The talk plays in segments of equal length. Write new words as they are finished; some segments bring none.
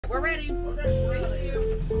We're ready. Thank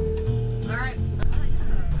you. All right.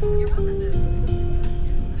 You're welcome.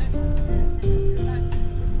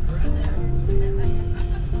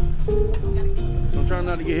 So I'm trying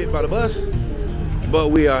not to get hit by the bus, but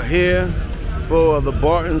we are here for the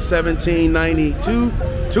Barton 1792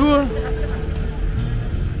 tour.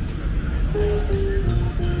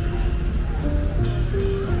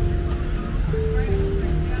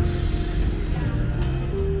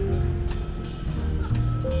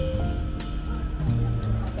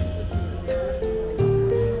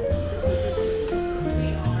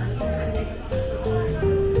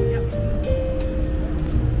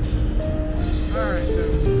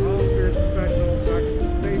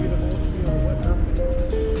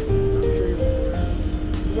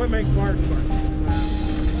 What makes Barton Barton?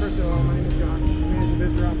 First of all, my name is Josh. I manage the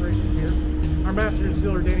visitor operations here. Our ambassador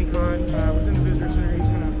distiller, Danny Kahn, was in the visitor center. He's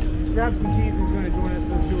going to grab some keys and he's going to join us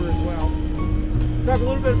for the tour as well. Talk a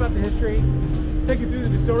little bit about the history. Take you through the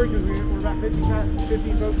distillery because we're about 50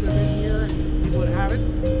 folks that have been here and people that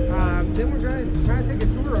haven't. Then we're going to kind of take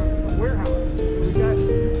a tour of warehouses. So we've got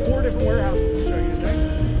 4 different warehouses to show you today.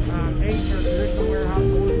 8 are traditional warehouse,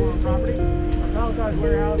 the oldest one on property. Palletized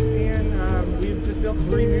warehouse, and we've just built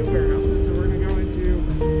 3 new warehouses. So we're going to go into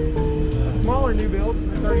a smaller new build,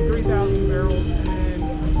 33,000 barrels, and then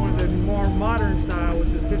one of the more modern style, which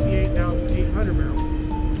is 58,800 barrels.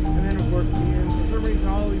 And then, of course, for some reason,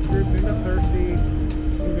 all of these groups end up thirsty.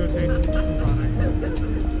 We go taste some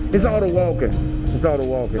products. It's all the walking. It's all the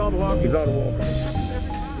walking. It's all the walking. It's all the walking.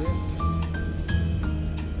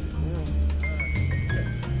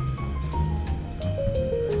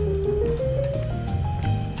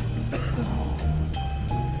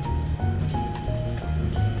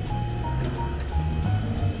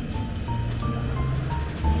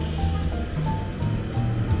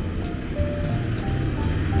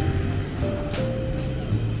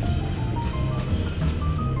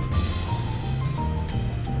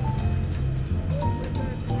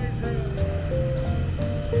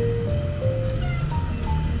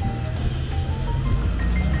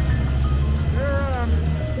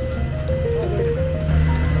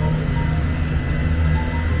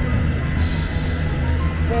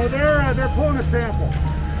 So they're pulling a sample.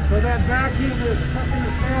 So that vacuum is sucking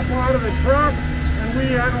the sample out of the truck, and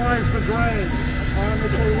we analyze the grain.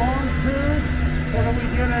 It's a long tube, so that we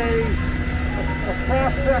get a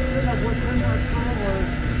cross section of what's in that tumbler.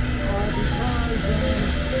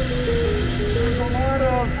 Because there's a lot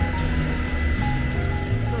of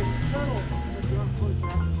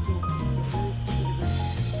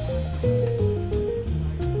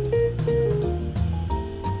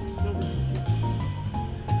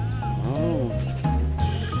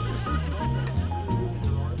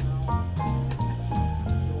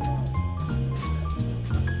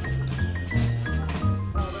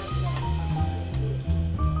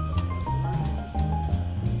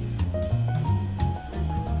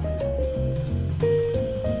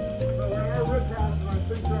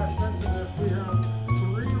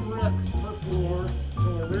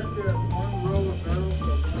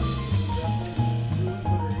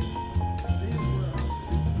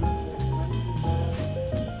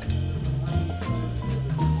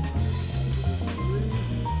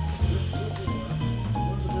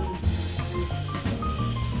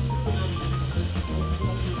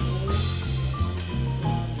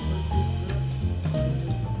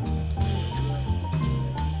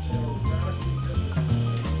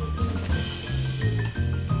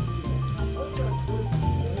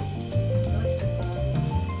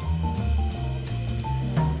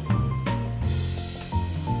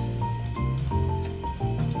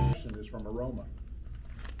from aroma.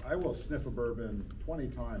 I will sniff a bourbon 20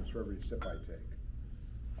 times for every sip I take.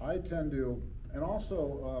 I tend to, and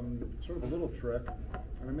also sort of a little trick,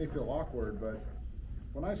 and it may feel awkward, but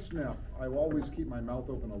when I sniff, I will always keep my mouth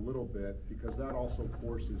open a little bit because that also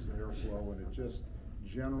forces airflow, and it just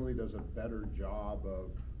generally does a better job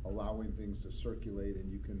of allowing things to circulate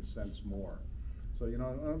and you can sense more. So, you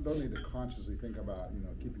know, don't need to consciously think about, you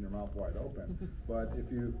know, keeping your mouth wide open, but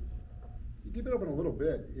if you keep it open a little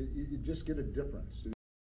bit, you just get a difference.